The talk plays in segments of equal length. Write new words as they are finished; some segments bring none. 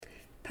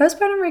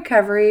Postpartum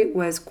recovery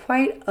was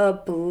quite a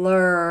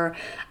blur.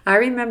 I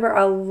remember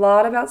a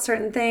lot about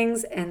certain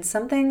things, and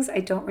some things I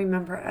don't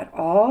remember at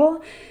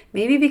all.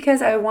 Maybe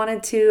because I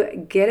wanted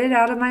to get it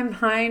out of my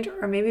mind,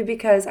 or maybe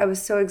because I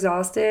was so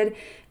exhausted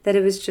that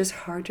it was just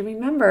hard to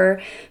remember.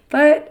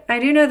 But I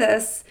do know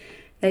this,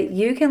 that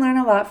you can learn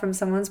a lot from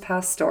someone's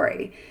past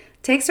story.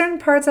 Take certain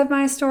parts of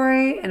my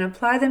story and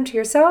apply them to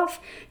yourself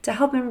to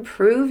help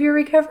improve your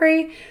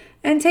recovery.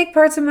 And take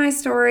parts of my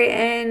story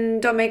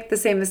and don't make the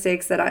same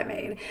mistakes that I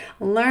made.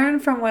 Learn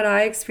from what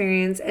I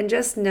experienced and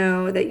just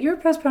know that your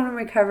postpartum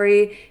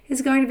recovery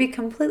is going to be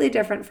completely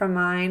different from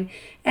mine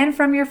and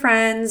from your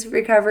friends'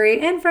 recovery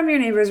and from your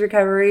neighbor's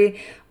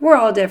recovery. We're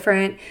all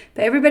different,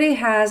 but everybody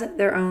has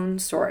their own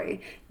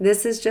story.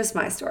 This is just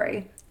my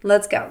story.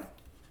 Let's go.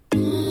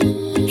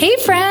 Hey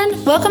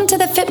friend, welcome to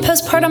the Fit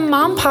Postpartum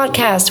Mom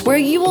Podcast, where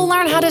you will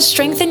learn how to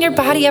strengthen your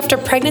body after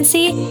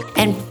pregnancy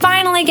and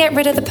finally get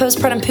rid of the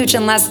postpartum pooch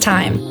in less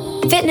time.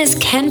 Fitness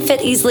can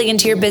fit easily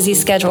into your busy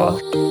schedule.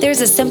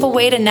 There's a simple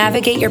way to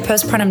navigate your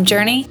postpartum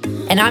journey,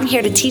 and I'm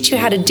here to teach you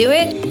how to do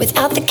it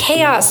without the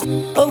chaos,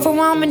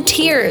 overwhelm, and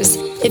tears.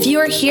 If you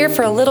are here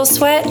for a little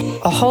sweat,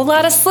 a whole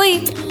lot of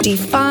sleep,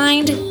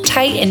 defined,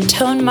 tight, and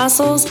toned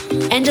muscles,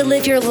 and to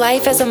live your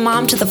life as a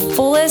mom to the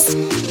fullest,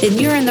 then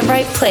you're in the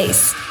right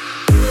place.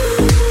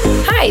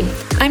 Hi,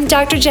 I'm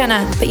Dr.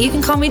 Jenna, but you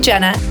can call me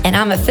Jenna, and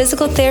I'm a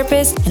physical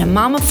therapist and a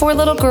mom of 4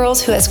 little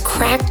girls who has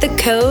cracked the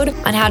code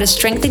on how to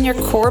strengthen your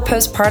core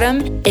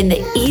postpartum in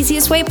the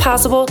easiest way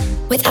possible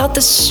without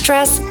the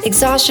stress,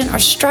 exhaustion, or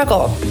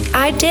struggle.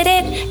 I did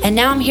it, and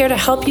now I'm here to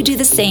help you do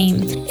the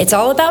same. It's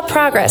all about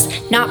progress,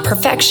 not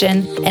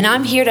perfection, and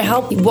I'm here to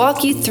help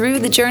walk you through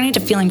the journey to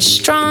feeling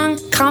strong,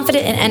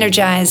 confident, and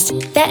energized.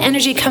 That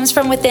energy comes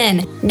from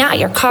within, not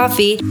your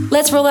coffee.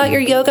 Let's roll out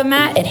your yoga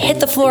mat and hit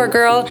the floor,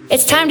 girl.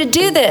 It's time to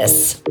do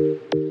this.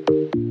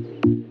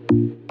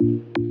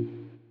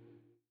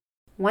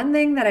 One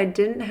thing that I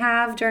didn't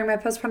have during my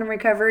postpartum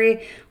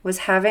recovery was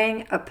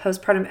having a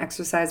postpartum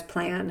exercise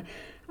plan.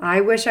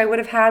 I wish I would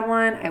have had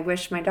one. I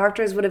wish my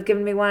doctors would have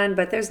given me one,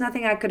 but there's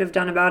nothing I could have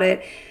done about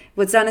it.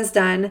 What's done is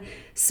done.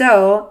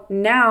 So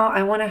now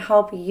I want to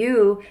help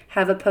you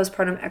have a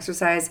postpartum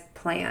exercise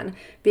plan,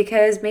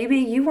 because maybe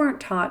you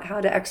weren't taught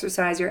how to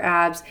exercise your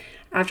abs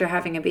after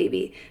having a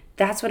baby.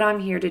 That's what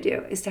I'm here to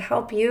do, is to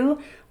help you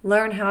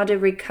learn how to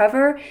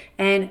recover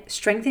and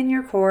strengthen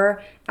your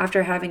core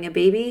after having a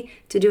baby,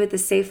 to do it the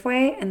safe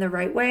way and the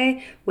right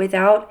way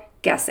without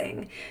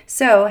guessing.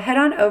 So head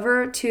on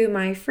over to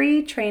my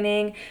free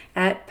training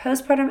at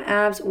Postpartum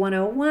Abs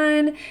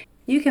 101.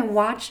 You can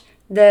watch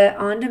the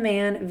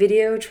on-demand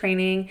video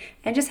training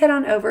and just head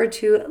on over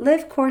to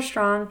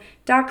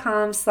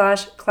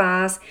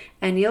livecorestrong.com/class,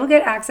 and you'll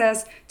get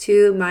access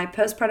to my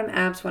Postpartum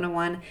Abs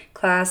 101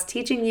 class,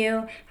 teaching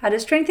you how to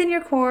strengthen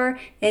your core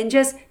in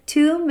just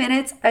 2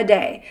 minutes a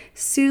day.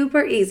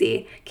 Super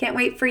easy. Can't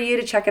wait for you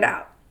to check it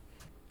out.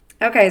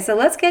 Okay, so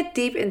let's get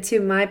deep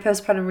into my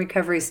postpartum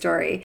recovery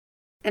story.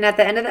 And at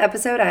the end of the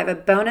episode, I have a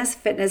bonus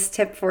fitness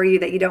tip for you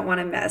that you don't want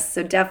to miss.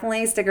 So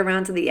definitely stick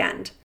around to the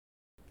end.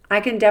 I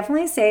can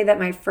definitely say that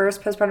my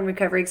first postpartum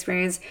recovery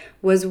experience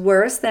was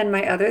worse than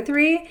my other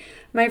 3.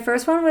 My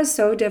first one was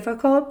so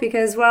difficult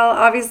because, well,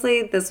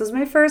 obviously this was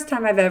my first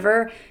time I've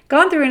ever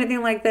gone through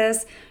anything like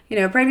this.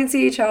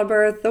 Pregnancy,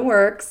 childbirth, the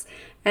works.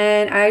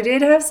 And I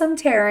did have some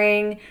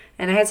tearing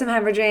and I had some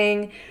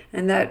hemorrhaging,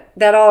 and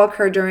that all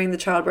occurred during the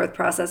childbirth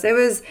process. It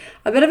was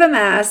a bit of a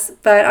mess,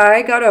 but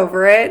I got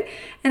over it.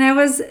 And I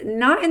was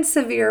not in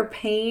severe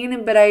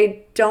pain, but I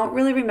don't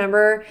really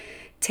remember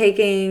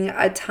taking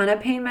a ton of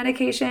pain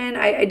medication.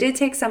 I did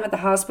take some at the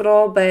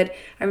hospital, but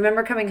I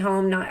remember coming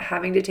home not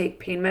having to take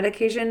pain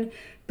medication,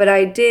 but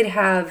I did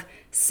have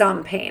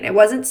some pain. It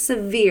wasn't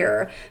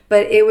severe,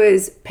 but it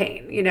was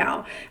pain.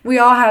 We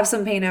all have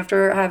some pain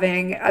after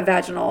having a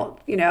vaginal,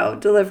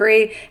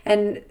 delivery,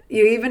 and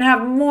you even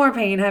have more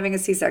pain having a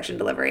C-section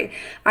delivery.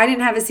 I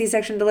didn't have a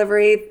C-section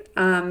delivery,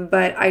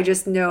 but I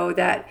just know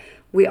that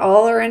we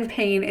all are in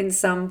pain in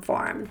some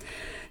form.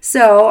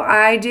 So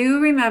I do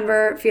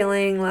remember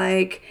feeling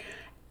like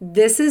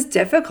this is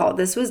difficult.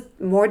 This was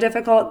more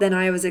difficult than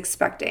I was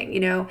expecting.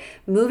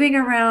 Moving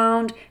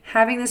around,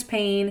 having this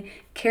pain,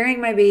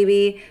 carrying my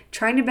baby,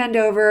 trying to bend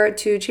over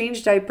to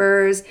change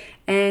diapers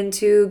and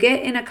to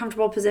get in a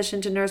comfortable position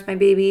to nurse my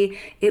baby.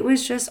 It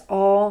was just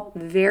all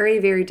very,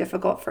 very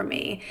difficult for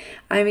me.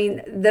 I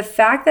mean, the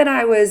fact that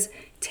I was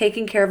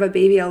taking care of a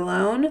baby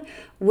alone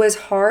was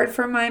hard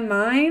for my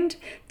mind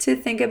to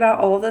think about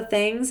all the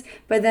things,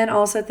 but then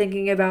also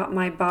thinking about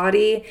my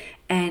body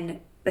and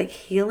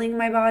healing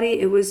my body.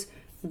 It was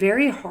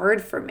very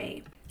hard for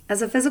me.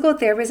 As a physical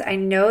therapist, I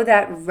know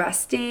that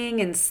resting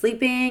and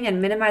sleeping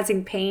and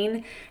minimizing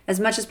pain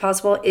as much as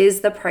possible is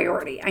the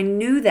priority. I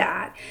knew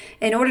that.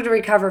 In order to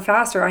recover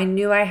faster, I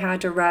knew I had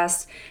to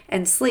rest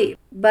and sleep.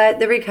 But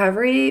the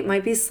recovery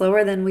might be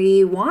slower than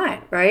we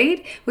want,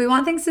 right? We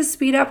want things to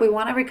speed up. We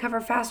want to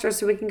recover faster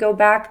so we can go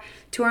back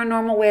to our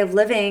normal way of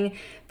living,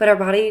 but our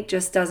body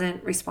just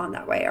doesn't respond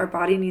that way. Our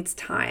body needs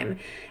time.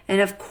 And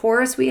of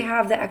course, we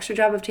have the extra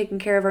job of taking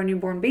care of our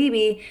newborn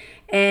baby,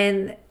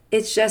 and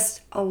it's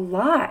just a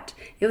lot.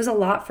 It was a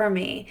lot for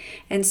me.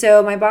 And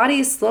so my body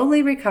is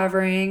slowly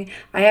recovering.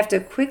 I have to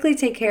quickly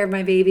take care of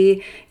my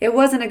baby. It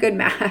wasn't a good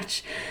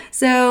match.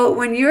 So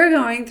when you're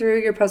going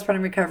through your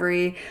postpartum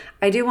recovery,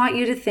 I do want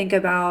you to think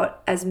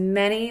about as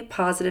many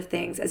positive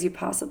things as you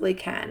possibly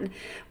can.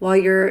 While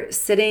you're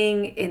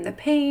sitting in the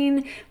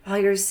pain, while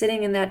you're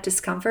sitting in that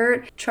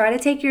discomfort, try to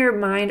take your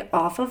mind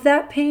off of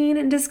that pain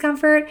and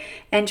discomfort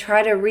and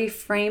try to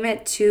reframe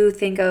it to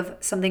think of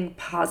something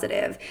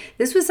positive.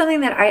 This was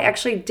something that I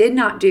actually did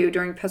not do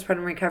during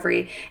postpartum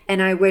recovery,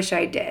 and I wish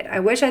I did. I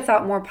wish I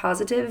thought more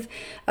positive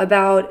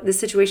about the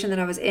situation that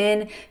I was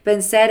in, but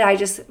instead I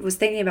just was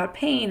thinking about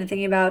pain and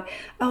thinking about,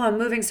 oh, I'm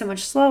moving so much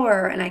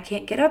slower and I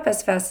can't get up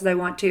as fast as I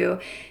want to,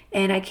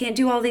 and I can't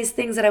do all these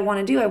things that I want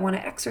to do. I want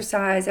to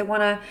exercise, I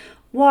want to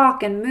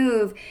walk and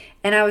move,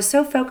 and I was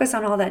so focused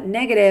on all that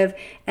negative,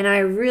 and I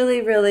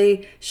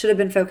really should have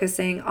been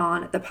focusing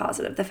on the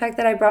positive. The fact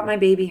that I brought my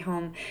baby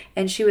home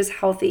and she was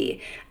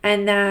healthy,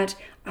 and that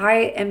I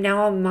am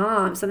now a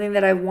mom, something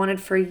that I wanted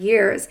for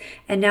years,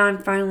 and now I'm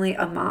finally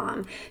a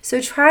mom.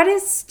 So try to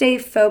stay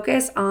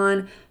focused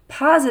on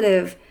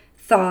positive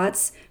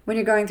thoughts when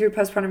you're going through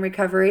postpartum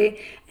recovery,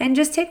 and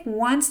just take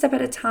one step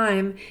at a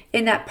time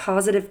in that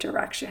positive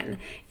direction.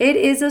 It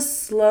is a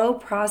slow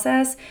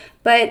process,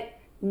 but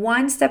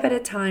one step at a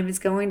time is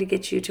going to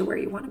get you to where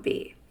you want to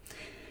be.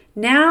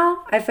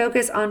 Now I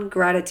focus on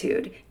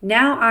gratitude.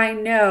 Now I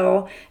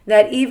know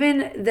that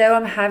even though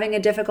I'm having a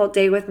difficult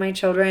day with my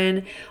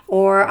children,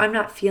 or I'm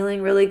not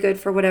feeling really good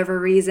for whatever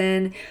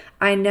reason,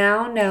 I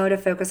now know to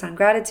focus on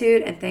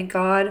gratitude and thank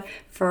God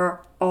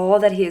for all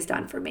that He has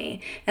done for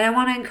me. And I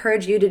want to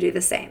encourage you to do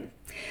the same.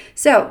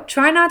 So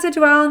try not to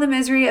dwell on the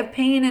misery of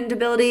pain and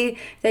debility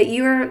that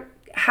you're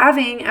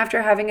having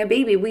after having a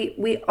baby.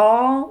 We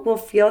all will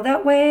feel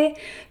that way,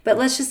 but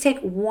let's just take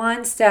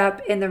one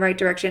step in the right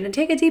direction and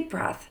take a deep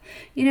breath.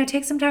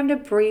 Take some time to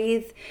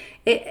breathe.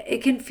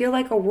 It can feel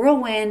like a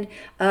whirlwind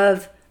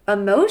of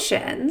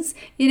emotions.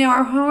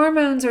 Our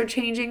hormones are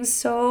changing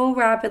so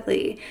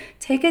rapidly.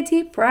 Take a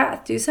deep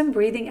breath. Do some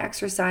breathing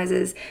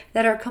exercises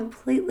that are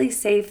completely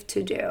safe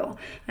to do.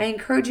 I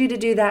encourage you to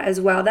do that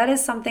as well. That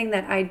is something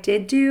that I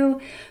did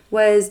do,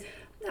 was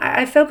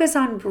I focus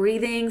on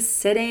breathing,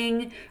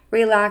 sitting,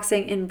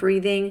 relaxing, and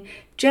breathing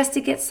just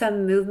to get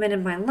some movement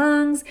in my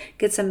lungs,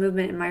 get some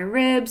movement in my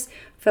ribs,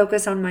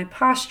 focus on my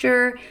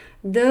posture.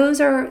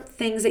 Those are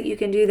things that you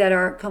can do that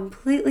are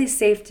completely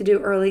safe to do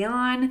early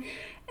on,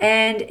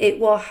 and it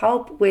will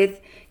help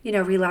with,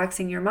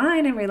 relaxing your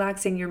mind and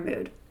relaxing your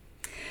mood.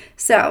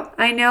 So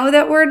I know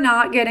that we're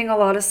not getting a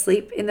lot of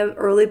sleep in the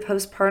early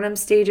postpartum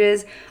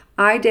stages.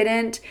 I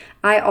didn't.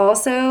 I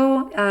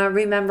also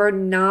remembered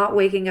not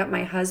waking up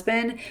my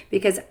husband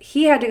because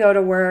he had to go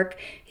to work.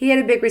 He had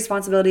a big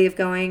responsibility of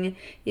going,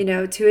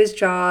 to his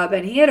job,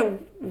 and he had to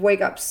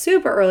wake up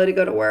super early to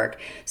go to work.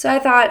 So I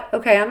thought,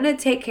 okay, I'm going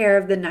to take care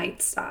of the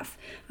night stuff.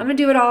 I'm going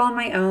to do it all on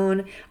my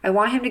own. I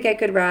want him to get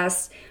good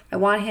rest. I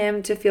want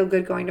him to feel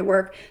good going to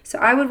work. So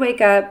I would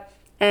wake up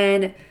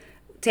and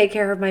take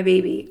care of my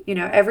baby,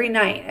 every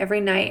night.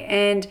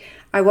 And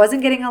I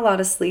wasn't getting a lot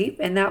of sleep,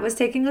 and that was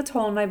taking a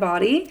toll on my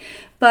body.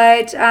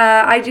 But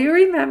I do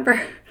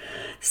remember,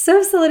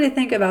 so silly to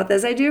think about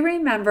this, I do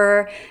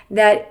remember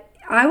that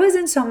I was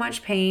in so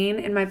much pain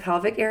in my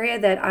pelvic area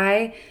that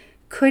I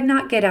could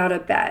not get out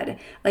of bed.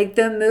 Like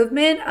the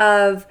movement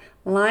of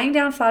lying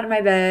down flat in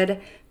my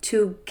bed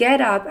to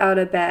get up out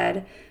of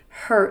bed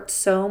hurt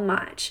so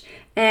much.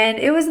 And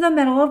it was in the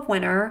middle of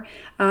winter.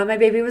 My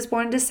baby was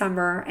born in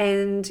December,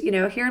 and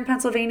here in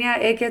Pennsylvania,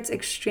 it gets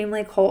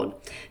extremely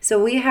cold.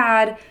 So we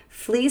had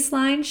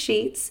fleece-lined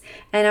sheets,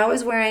 and I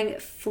was wearing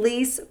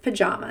fleece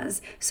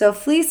pajamas. So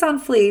fleece on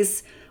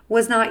fleece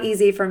was not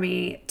easy for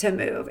me to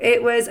move.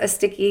 It was a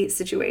sticky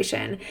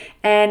situation,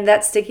 and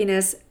that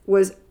stickiness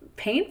was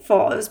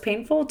painful. It was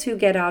painful to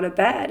get out of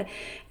bed.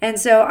 And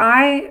so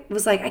I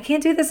was like, I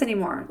can't do this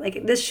anymore.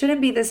 Like, this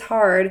shouldn't be this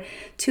hard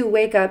to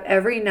wake up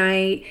every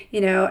night,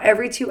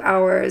 every 2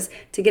 hours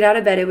to get out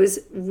of bed. It was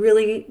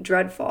really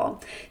dreadful.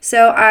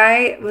 So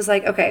I was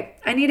like, okay,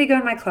 I need to go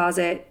in my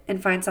closet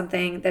and find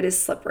something that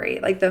is slippery,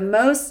 like the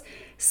most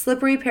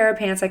slippery pair of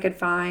pants I could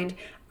find.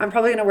 I'm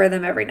probably going to wear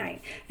them every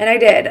night. And I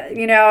did, and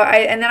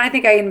then I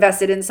think I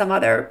invested in some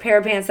other pair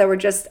of pants that were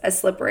just as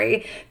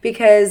slippery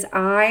because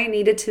I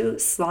needed to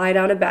slide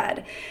out of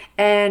bed.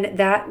 And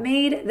that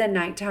made the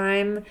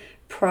nighttime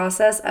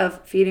process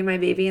of feeding my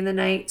baby in the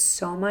night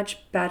so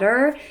much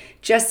better.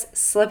 Just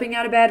slipping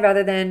out of bed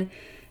rather than,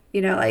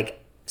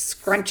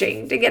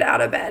 scrunching to get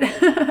out of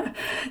bed.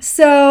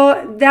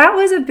 So that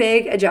was a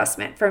big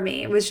adjustment for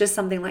me. It was just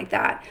something like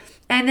that.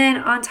 And then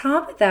on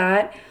top of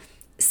that,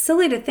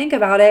 silly to think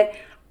about it,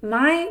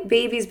 my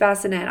baby's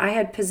bassinet, I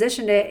had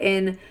positioned it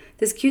in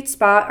this cute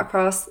spot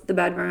across the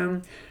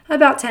bedroom,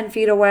 about 10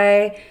 feet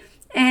away.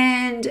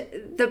 And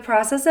the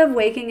process of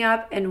waking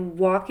up and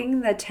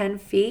walking the 10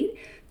 feet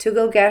to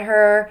go get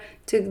her,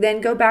 to then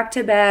go back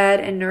to bed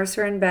and nurse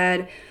her in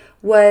bed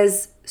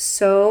was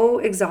so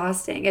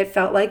exhausting. It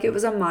felt like it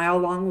was a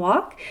mile-long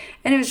walk,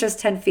 and it was just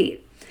 10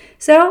 feet.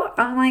 So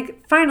I'm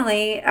like,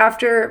 finally,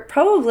 after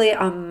probably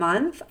a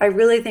month, I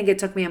really think it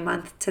took me a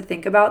month to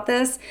think about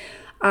this,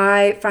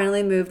 I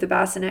finally moved the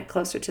bassinet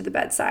closer to the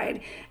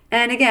bedside.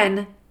 And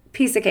again,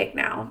 piece of cake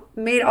now,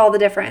 made all the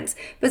difference.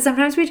 But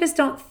sometimes we just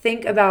don't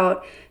think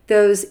about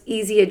those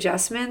easy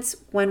adjustments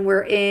when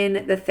we're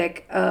in the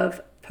thick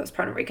of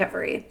postpartum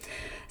recovery.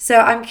 So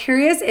I'm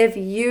curious if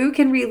you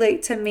can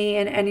relate to me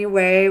in any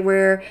way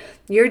where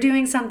you're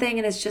doing something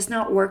and it's just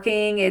not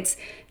working. It's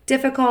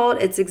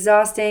difficult, it's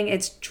exhausting,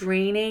 it's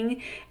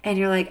draining, and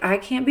you're like, I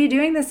can't be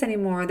doing this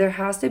anymore. There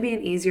has to be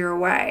an easier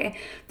way.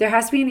 There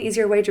has to be an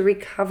easier way to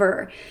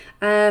recover.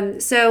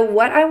 So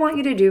what I want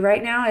you to do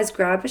right now is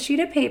grab a sheet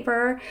of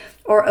paper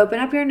or open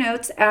up your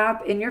notes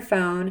app in your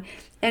phone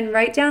and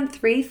write down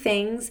 3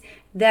 things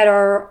that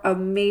are a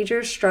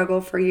major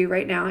struggle for you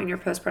right now in your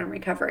postpartum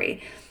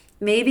recovery.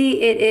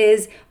 Maybe it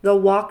is the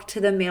walk to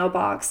the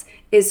mailbox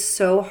is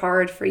so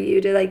hard for you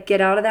to like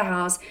get out of the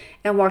house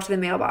and walk to the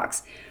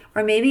mailbox.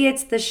 Or maybe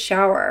it's the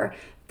shower,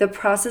 the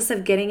process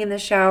of getting in the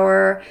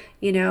shower,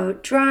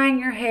 drying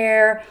your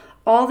hair,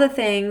 all the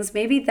things.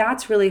 Maybe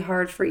that's really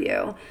hard for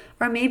you.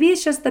 Or maybe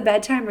it's just the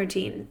bedtime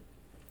routine.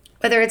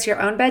 Whether it's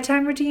your own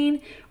bedtime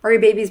routine or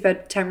your baby's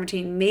bedtime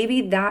routine,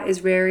 maybe that is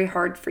very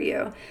hard for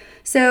you.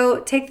 So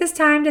take this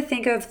time to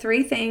think of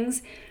 3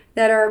 things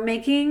that are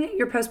making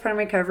your postpartum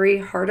recovery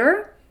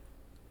harder.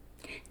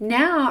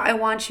 Now I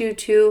want you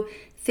to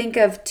think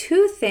of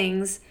 2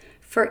 things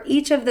for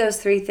each of those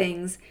 3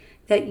 things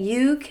that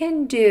you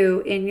can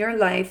do in your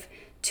life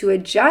to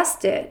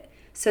adjust it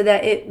so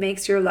that it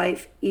makes your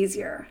life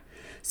easier.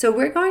 So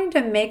we're going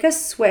to make a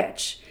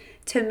switch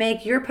to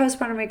make your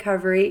postpartum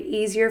recovery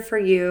easier for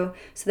you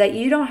so that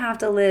you don't have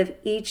to live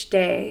each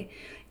day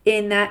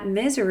in that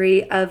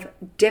misery of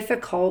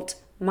difficult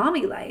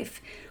mommy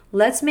life.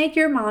 Let's make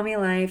your mommy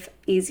life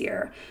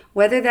easier,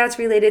 whether that's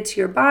related to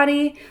your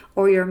body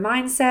or your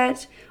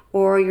mindset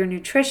or your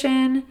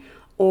nutrition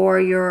or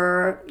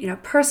your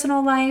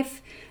personal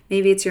life.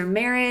 Maybe it's your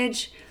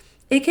marriage.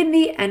 It can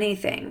be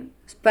anything,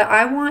 but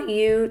I want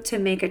you to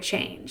make a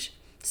change.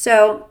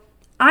 So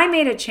I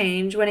made a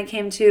change when it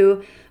came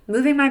to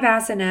moving my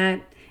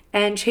bassinet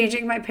and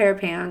changing my pair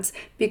of pants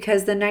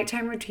because the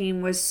nighttime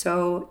routine was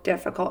so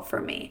difficult for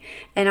me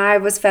and I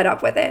was fed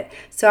up with it.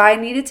 So I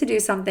needed to do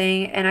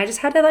something, and I just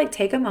had to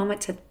take a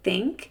moment to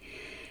think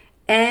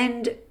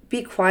and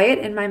be quiet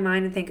in my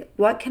mind and think,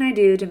 what can I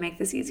do to make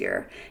this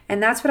easier?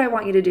 And that's what I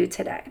want you to do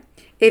today.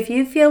 If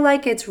you feel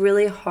like it's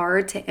really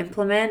hard to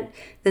implement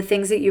the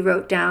things that you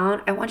wrote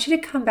down, I want you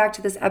to come back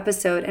to this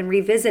episode and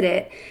revisit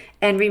it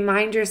and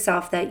remind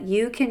yourself that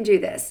you can do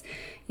this.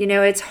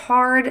 It's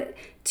hard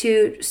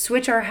to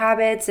switch our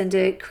habits and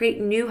to create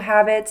new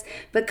habits,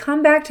 but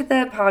come back to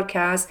the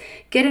podcast,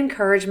 get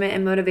encouragement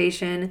and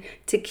motivation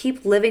to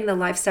keep living the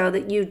lifestyle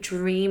that you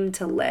dream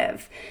to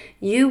live.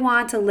 You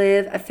want to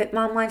live a fit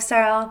mom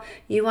lifestyle.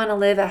 You want to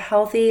live a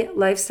healthy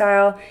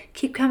lifestyle.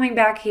 Keep coming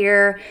back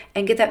here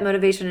and get that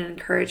motivation and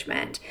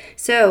encouragement.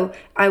 So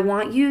I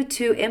want you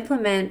to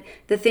implement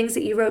the things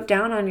that you wrote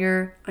down on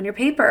your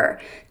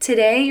paper.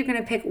 Today, you're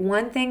going to pick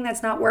one thing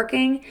that's not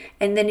working,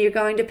 and then you're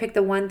going to pick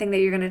the one thing that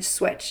you're going to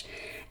switch.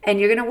 And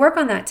you're going to work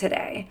on that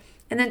today.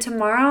 And then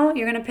tomorrow,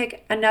 you're going to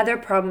pick another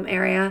problem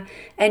area,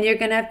 and you're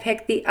going to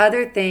pick the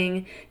other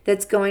thing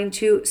that's going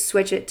to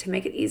switch it to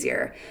make it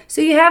easier. So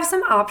you have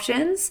some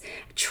options.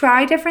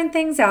 Try different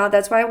things out.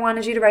 That's why I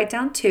wanted you to write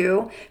down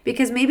 2,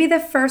 because maybe the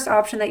first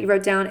option that you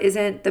wrote down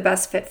isn't the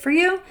best fit for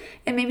you,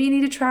 and maybe you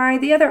need to try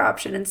the other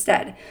option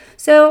instead.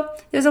 So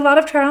there's a lot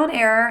of trial and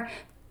error.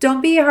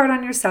 Don't be hard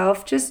on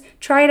yourself. Just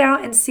try it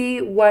out and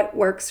see what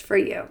works for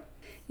you.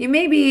 You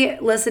may be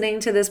listening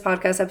to this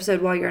podcast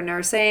episode while you're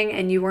nursing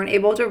and you weren't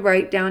able to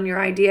write down your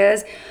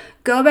ideas.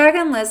 Go back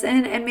and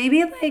listen, and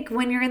maybe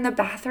when you're in the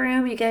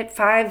bathroom, you get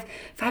five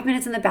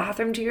minutes in the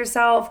bathroom to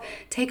yourself.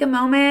 Take a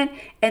moment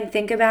and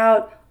think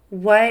about,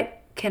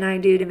 what can I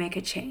do to make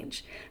a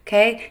change?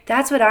 Okay,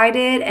 that's what I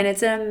did, and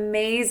it's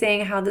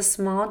amazing how the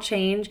small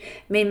change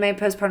made my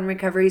postpartum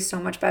recovery so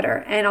much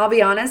better. And I'll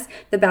be honest,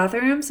 the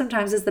bathroom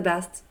sometimes is the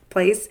best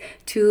place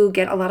to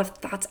get a lot of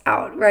thoughts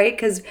out, right?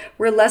 Because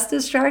we're less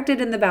distracted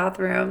in the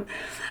bathroom.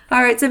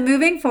 All right, so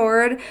moving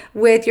forward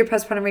with your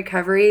postpartum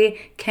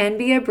recovery can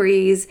be a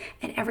breeze,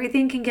 and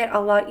everything can get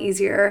a lot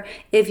easier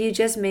if you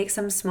just make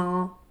some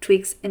small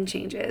tweaks and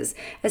changes,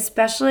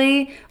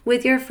 especially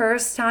with your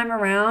first time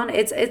around.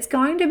 It's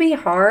going to be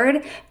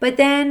hard, but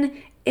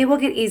then it will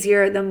get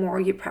easier the more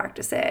you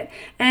practice it.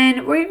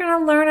 And we're going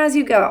to learn as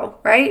you go,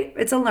 right?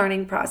 It's a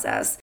learning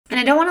process. And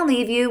I don't want to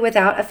leave you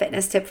without a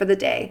fitness tip for the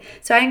day.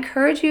 So I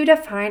encourage you to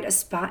find a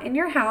spot in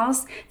your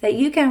house that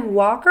you can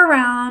walk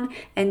around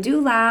and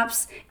do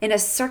laps in a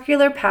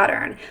circular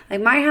pattern.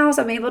 Like my house,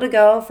 I'm able to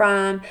go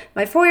from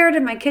my foyer to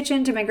my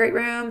kitchen to my great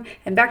room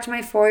and back to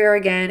my foyer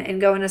again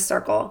and go in a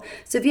circle.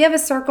 So if you have a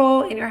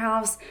circle in your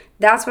house,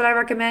 that's what I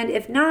recommend.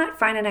 If not,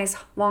 find a nice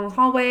long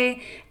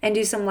hallway and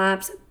do some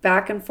laps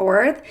back and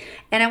forth.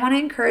 And I want to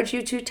encourage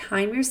you to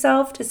time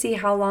yourself to see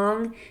how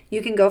long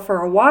you can go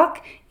for a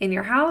walk in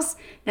your house.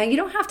 Now, you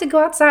don't have to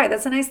go outside.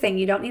 That's a nice thing.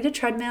 You don't need a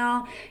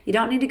treadmill. You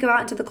don't need to go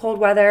out into the cold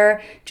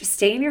weather. Just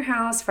stay in your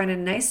house, find a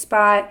nice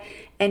spot,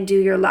 and do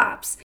your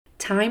laps.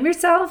 Time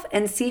yourself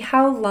and see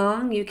how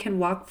long you can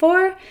walk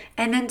for.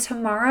 And then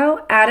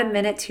tomorrow, add a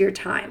minute to your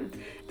time.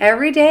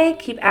 Every day,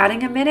 keep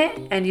adding a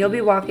minute and you'll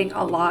be walking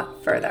a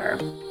lot further.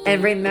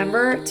 And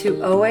remember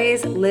to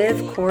always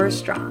live core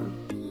strong.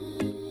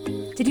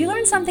 Did you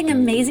learn something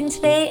amazing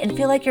today and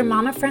feel like your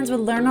mama friends would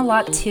learn a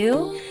lot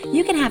too?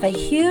 You can have a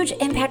huge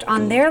impact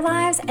on their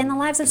lives and the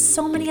lives of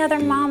so many other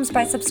moms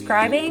by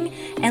subscribing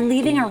and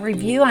leaving a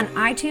review on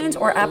iTunes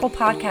or Apple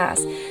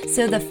Podcasts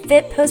so the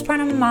Fit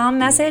Postpartum Mom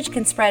message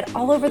can spread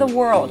all over the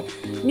world.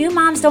 New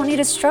moms don't need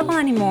to struggle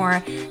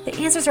anymore. The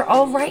answers are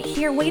all right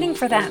here waiting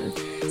for them.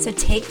 So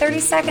take 30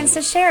 seconds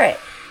to share it.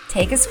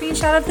 Take a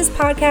screenshot of this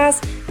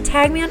podcast,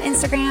 tag me on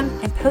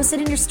Instagram, and post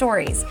it in your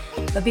stories.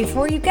 But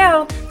before you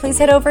go, please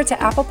head over to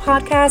Apple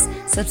Podcasts,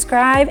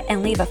 subscribe,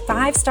 and leave a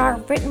 5-star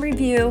written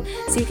review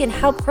so you can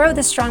help grow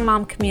the Strong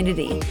Mom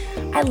community.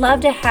 I'd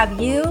love to have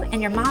you and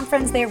your mom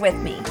friends there with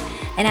me.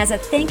 And as a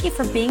thank you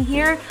for being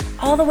here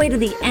all the way to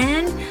the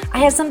end, I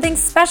have something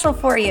special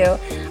for you.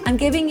 I'm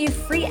giving you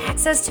free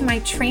access to my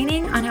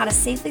training on how to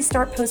safely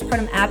start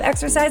postpartum ab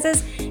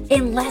exercises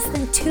in less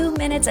than 2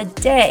 minutes a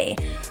day.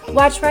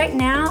 Watch right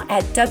now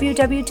at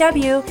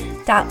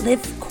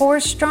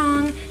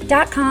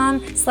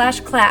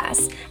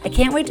www.livecorestrong.com/class. I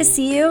can't wait to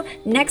see you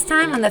next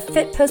time on the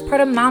Fit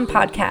Postpartum Mom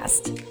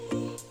podcast.